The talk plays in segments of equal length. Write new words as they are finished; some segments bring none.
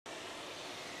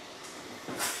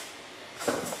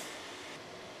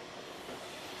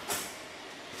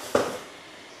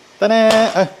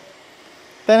Ta-da!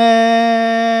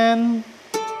 Ta-da!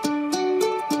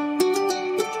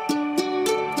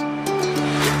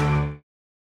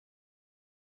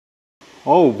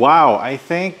 Oh wow, I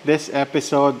think this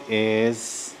episode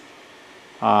is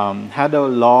had a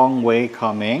long way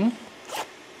coming.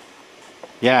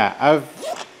 Yeah,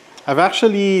 I've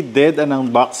actually did an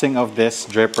unboxing of this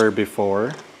dripper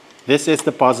before. This is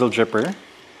the puzzle dripper.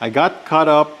 I got caught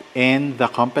up in the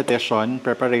competition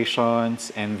preparations,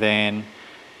 and then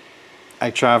I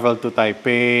traveled to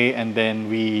Taipei, and then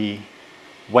we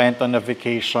went on a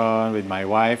vacation with my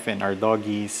wife and our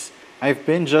doggies. I've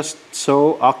been just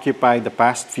so occupied the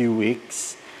past few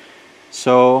weeks.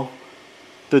 So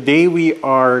today we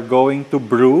are going to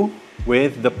brew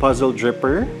with the puzzle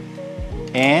dripper,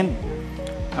 and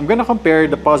I'm gonna compare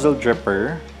the puzzle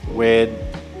dripper with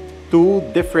two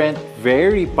different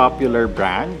very popular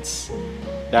brands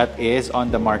that is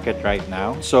on the market right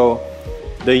now. So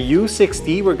the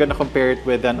U60, we're gonna compare it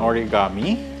with an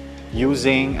Origami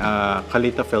using a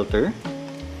Kalita filter,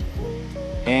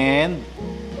 and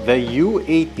the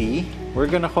U80, we're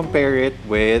gonna compare it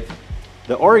with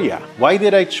the Orea. Why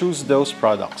did I choose those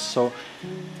products? So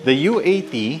the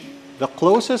U80, the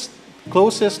closest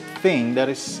thing that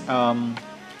is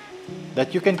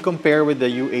that you can compare with the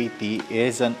U80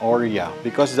 is an Orea,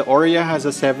 because the Orea has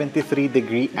a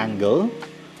 73-degree angle,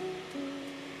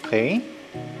 okay?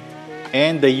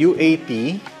 And the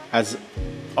U80, as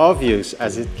obvious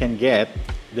as it can get,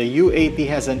 the U80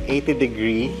 has an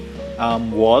 80-degree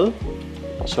wall.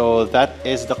 So that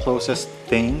is the closest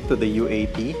thing to the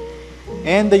U80.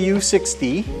 And the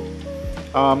U60,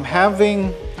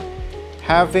 having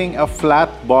a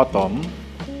flat bottom,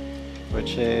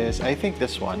 which is, I think,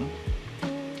 this one.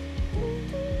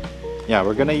 Yeah,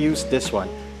 we're gonna use this one.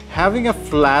 Having a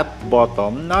flat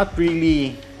bottom, not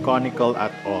really conical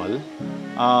at all.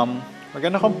 We're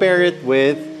gonna compare it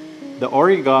with the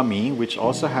Origami, which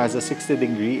also has a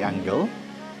 60-degree angle.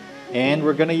 And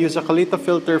we're gonna use a Kalita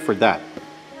filter for that.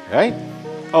 Right?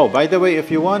 Oh, by the way, if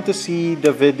you want to see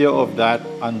the video of that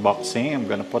unboxing, I'm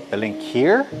gonna put the link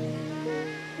here.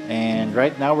 And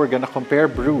right now we're gonna compare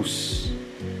brews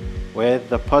with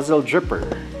the puzzle dripper.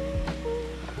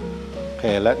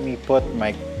 Okay, let me put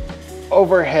my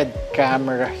overhead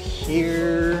camera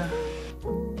here.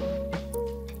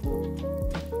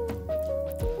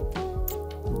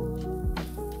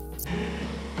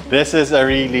 This is a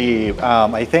really,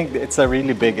 I think it's a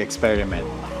really big experiment.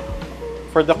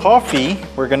 For the coffee,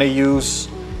 we're gonna use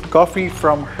coffee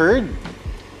from Herd.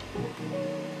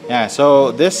 Yeah,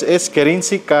 so this is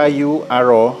Kirinsi Kayu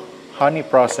Aro honey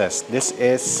process. This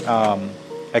is a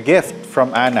gift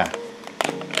from Anna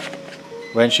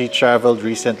when she traveled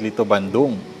recently to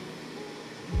Bandung.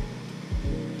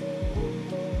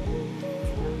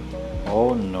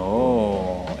 Oh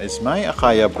no, is my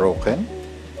Akaya broken?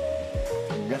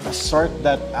 I'm gonna sort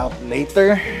that out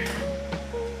later.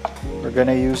 We're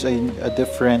gonna use a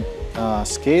different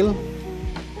scale.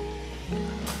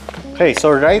 Okay,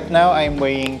 so right now I'm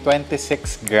weighing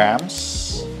 26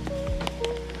 grams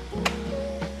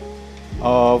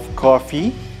of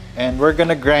coffee, and we're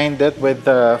gonna grind it with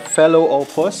the fellow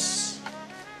Opus.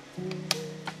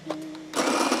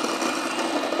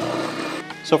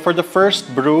 So for the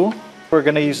first brew, we're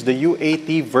gonna use the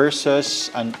U80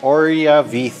 versus an Orea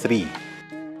V3.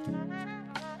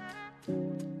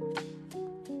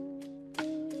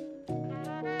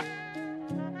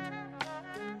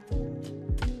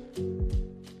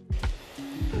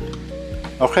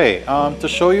 Okay, to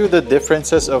show you the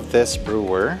differences of this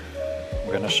brewer,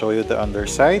 I'm gonna show you the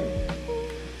underside.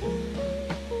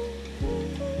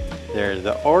 There,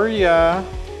 the Orea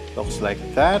looks like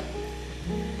that,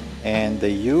 and the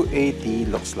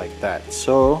U80 looks like that.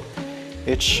 So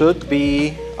it should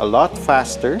be a lot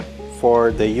faster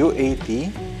for the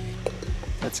U80.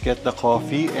 Let's get the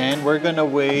coffee, and we're gonna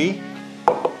weigh .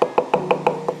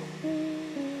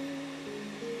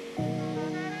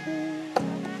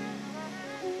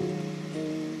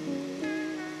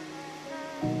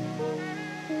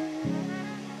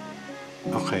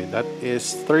 Okay, that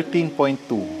is 13.2.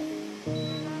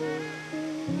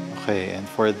 Okay, and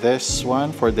for this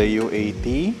one, for the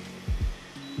U80,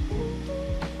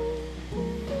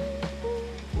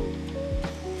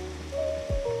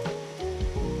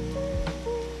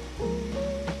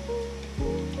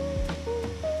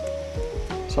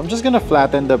 so I'm just gonna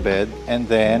flatten the bed, and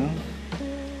then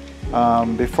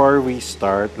before we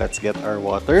start, let's get our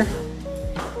water.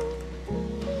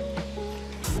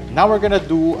 Now we're gonna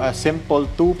do a simple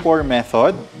 2-pour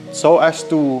method so as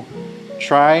to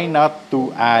try not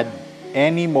to add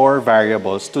any more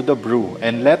variables to the brew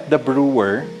and let the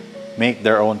brewer make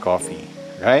their own coffee,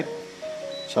 right?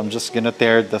 So I'm just gonna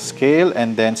tear the scale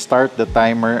and then start the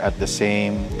timer at the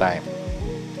same time.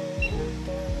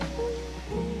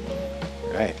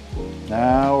 Right.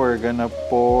 Now we're gonna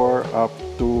pour up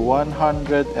to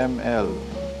 100 ml.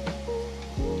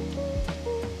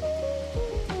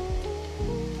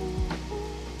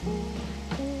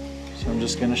 So I'm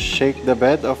just gonna shake the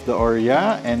bed of the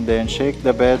Orea and then shake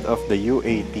the bed of the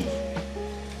UAT.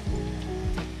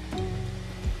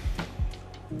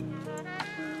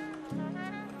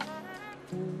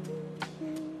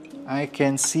 I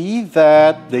can see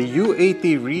that the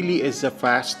UAT really is a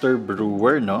faster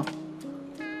brewer, no?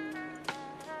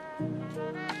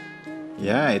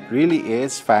 Yeah, it really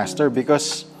is faster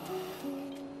because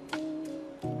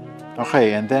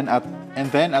okay, and then at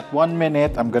 1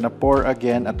 minute I'm gonna pour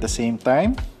again at the same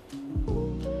time.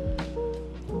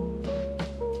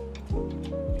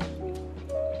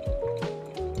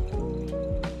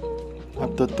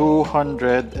 Up to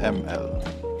 200 ml.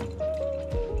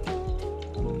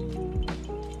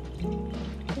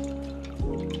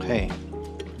 Okay,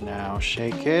 now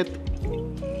shake it.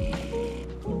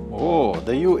 Oh,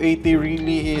 the UAT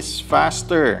really is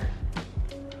faster.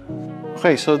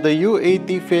 Okay, so the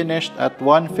UAT finished at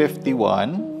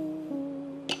 151.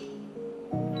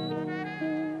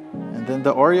 And then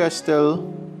the Orea is still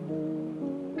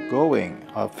going.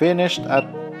 Finished at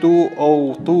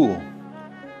 202.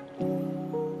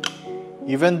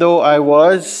 Even though I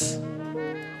was...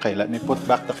 Okay, let me put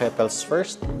back the kettles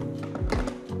first.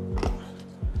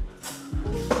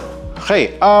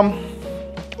 Okay,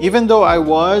 even though I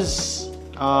was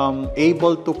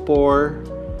able to pour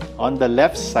on the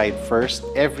left side first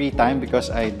every time because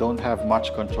I don't have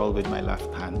much control with my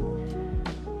left hand,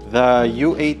 the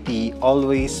UAT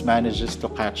always manages to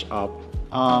catch up.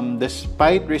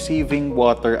 Despite receiving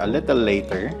water a little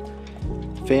later,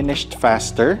 finished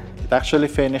faster. It actually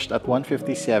finished at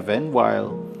 157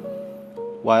 while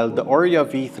the Orea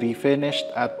V3 finished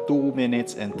at 2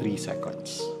 minutes and 3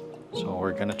 seconds. So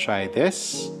we're gonna try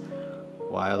this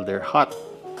while they're hot.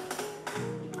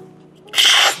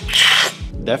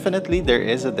 Definitely there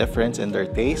is a difference in their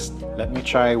taste. Let me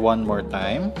try one more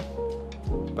time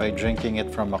by drinking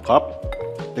it from a cup.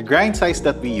 The grind size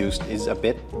that we used is a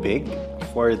bit big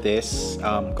for this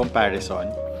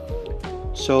comparison.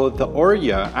 So the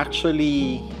Orea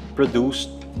actually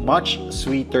produced much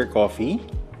sweeter coffee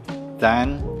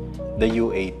than the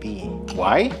UAT.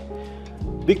 Why?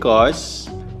 Because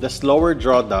the slower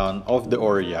drawdown of the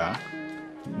Orea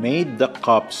made the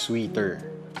cup sweeter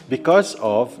because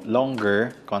of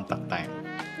longer contact time,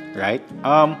 right?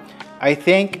 I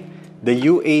think the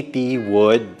UAT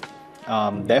would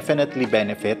definitely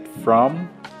benefit from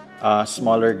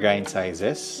smaller grind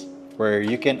sizes where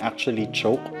you can actually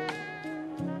choke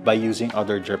by using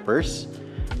other drippers.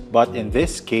 But in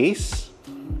this case,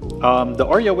 the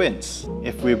Orea wins.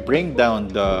 If we bring down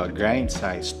the grind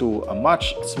size to a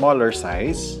much smaller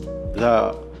size,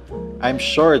 I'm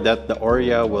sure that the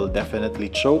Orea will definitely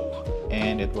choke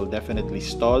and it will definitely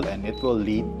stall and it will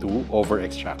lead to over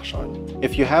extraction.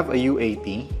 If you have a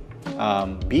UAT,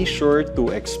 be sure to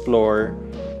explore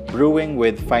brewing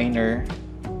with finer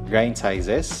grind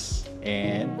sizes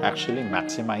and actually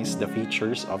maximize the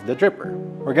features of the dripper.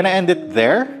 We're gonna end it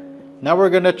there. Now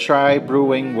we're gonna try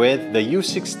brewing with the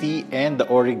U60 and the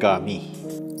Origami.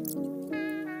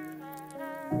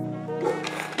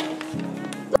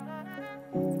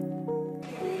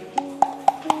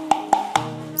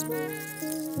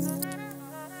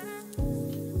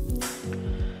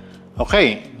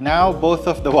 Okay, now both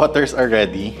of the waters are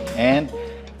ready, and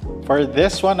for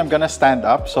this one I'm gonna stand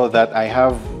up so that I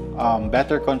have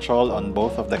better control on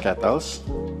both of the kettles.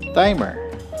 Timer.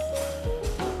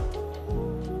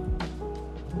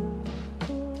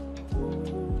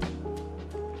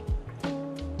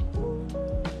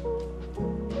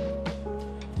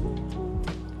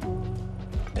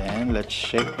 Then let's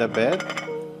shake the bed.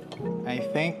 I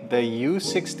think the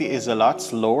U60 is a lot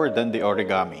slower than the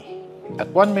Origami. At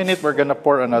 1 minute, we're gonna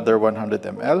pour another 100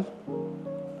 ml.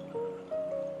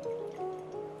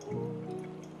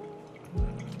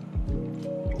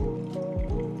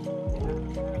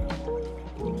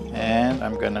 And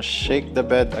I'm gonna shake the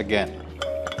bed again.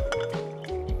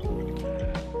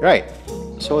 Right,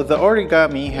 so the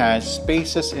Origami has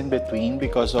spaces in between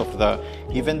because of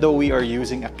even though we are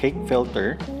using a cake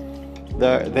filter,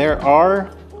 there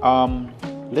are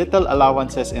little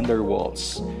allowances in their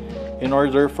walls in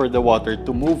order for the water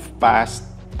to move past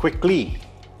quickly.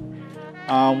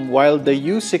 While the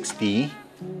U60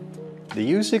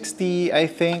 I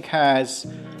think has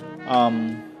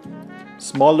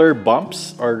smaller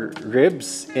bumps or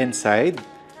ribs inside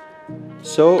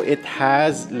so it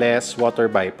has less water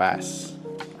bypass.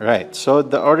 Right, so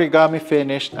the origami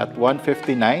finished at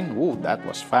 159. Ooh, that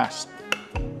was fast.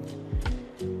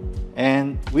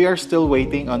 And we are still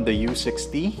waiting on the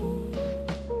U60.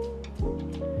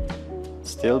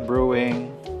 Still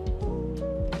brewing.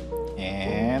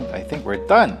 And I think we're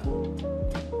done.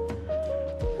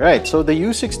 Right, so the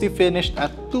U60 finished at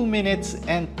 2 minutes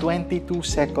and 22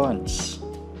 seconds.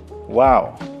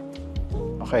 Wow.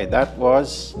 Okay, that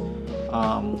was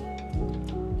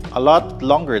a lot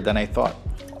longer than I thought,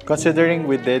 considering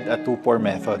we did a 2-pour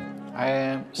method.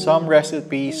 Some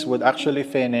recipes would actually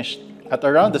finish at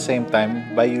around the same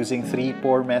time by using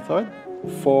 3-pour method.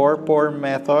 4-pour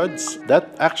methods,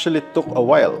 that actually took a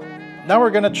while. Now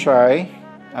we're gonna try,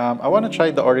 I wanna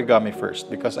try the origami first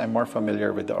because I'm more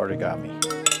familiar with the origami.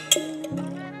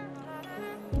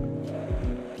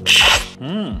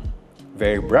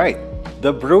 Very bright.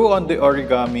 The brew on the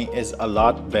origami is a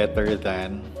lot better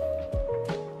than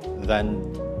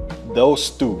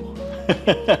those two.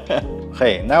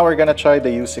 Okay, now we're gonna try the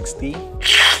U60.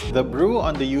 The brew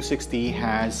on the U60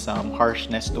 has some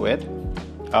harshness to it,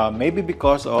 maybe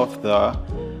because of the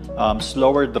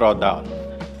slower drawdown.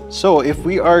 So if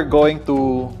we are going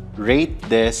to rate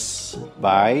this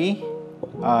by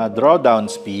drawdown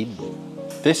speed,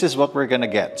 this is what we're gonna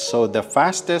get. So the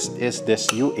fastest is this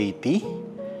U80,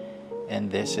 and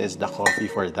this is the coffee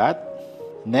for that.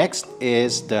 Next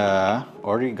is the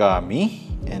origami,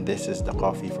 and this is the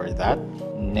coffee for that.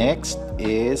 Next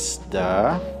is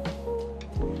the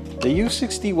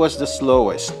U60 was the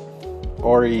slowest.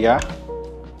 Orea.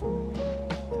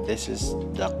 This is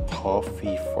the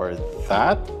coffee for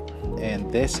that,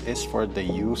 and this is for the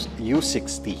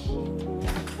U60.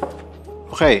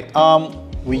 Okay,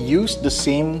 we used the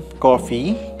same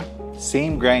coffee,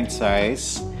 same grind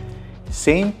size,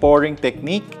 same pouring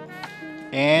technique,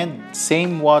 and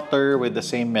same water with the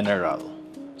same mineral.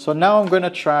 So now I'm gonna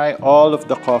try all of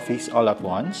the coffees all at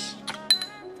once.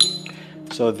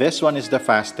 So this one is the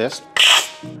fastest.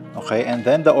 Okay, and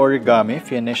then the origami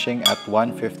finishing at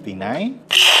 159.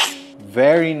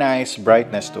 Very nice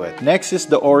brightness to it. Next is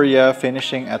the Orea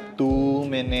finishing at 2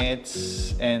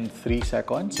 minutes and 3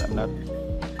 seconds. I'm not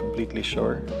completely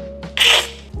sure.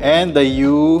 And the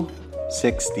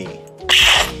U60.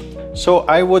 So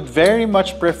I would very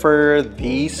much prefer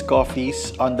these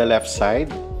coffees on the left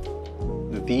side,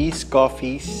 these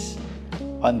coffees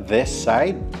on this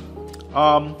side.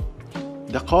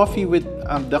 The coffee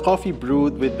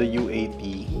brewed with the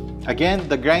U80. Again,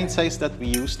 the grind size that we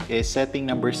used is setting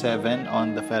number 7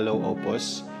 on the fellow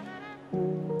Opus.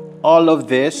 All of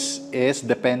this is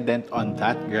dependent on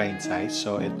that grind size,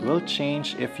 so it will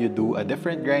change if you do a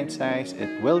different grind size. It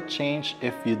will change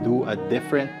if you do a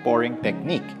different pouring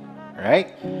technique,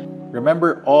 right?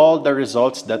 Remember, all the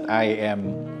results that I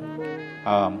am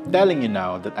telling you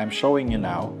now, that I'm showing you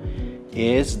now,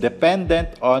 is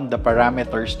dependent on the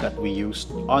parameters that we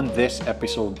used on this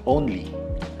episode only,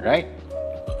 right?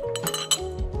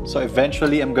 So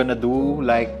eventually I'm gonna do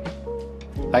like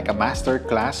a master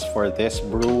class for this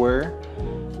brewer.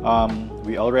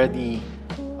 We already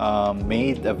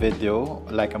made a video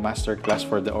like a master class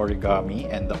for the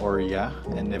origami and the Orea,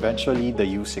 and eventually the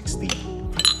U60.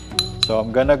 So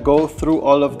I'm gonna go through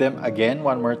all of them again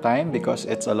one more time because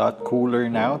it's a lot cooler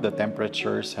now. The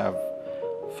temperatures have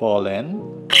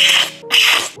fallen.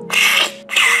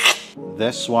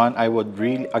 This one I would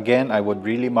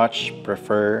really much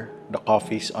prefer the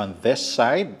coffees on this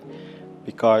side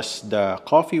because the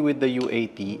coffee with the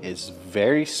U80 is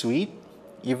very sweet,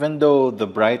 even though the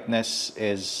brightness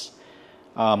is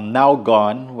now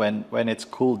gone when it's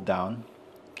cooled down.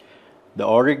 The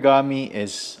origami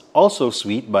is also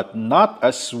sweet, but not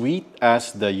as sweet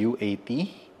as the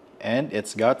U80, and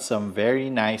it's got some very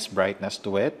nice brightness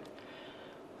to it.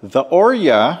 The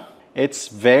Orea, it's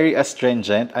very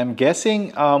astringent. I'm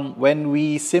guessing when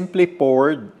we simply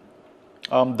poured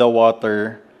the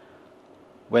water,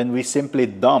 when we simply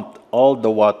dumped all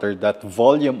the water, that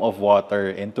volume of water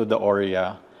into the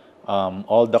Orea,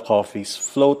 all the coffees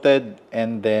floated,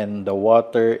 and then the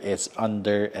water is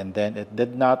under, and then it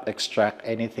did not extract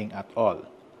anything at all.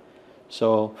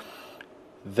 So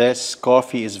this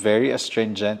coffee is very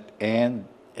astringent and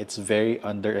it's very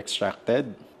under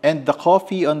extracted. And the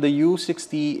coffee on the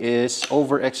U60 is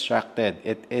over extracted.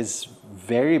 It is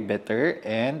very bitter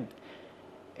and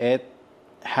it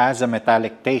has a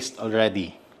metallic taste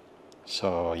already.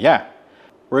 So yeah,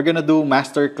 we're gonna do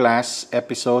masterclass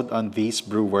episode on these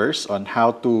brewers on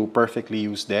how to perfectly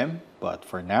use them. But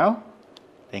for now,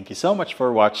 thank you so much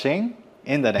for watching.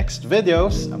 In the next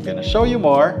videos, I'm gonna show you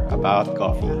more about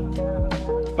coffee.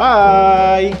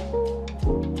 Bye!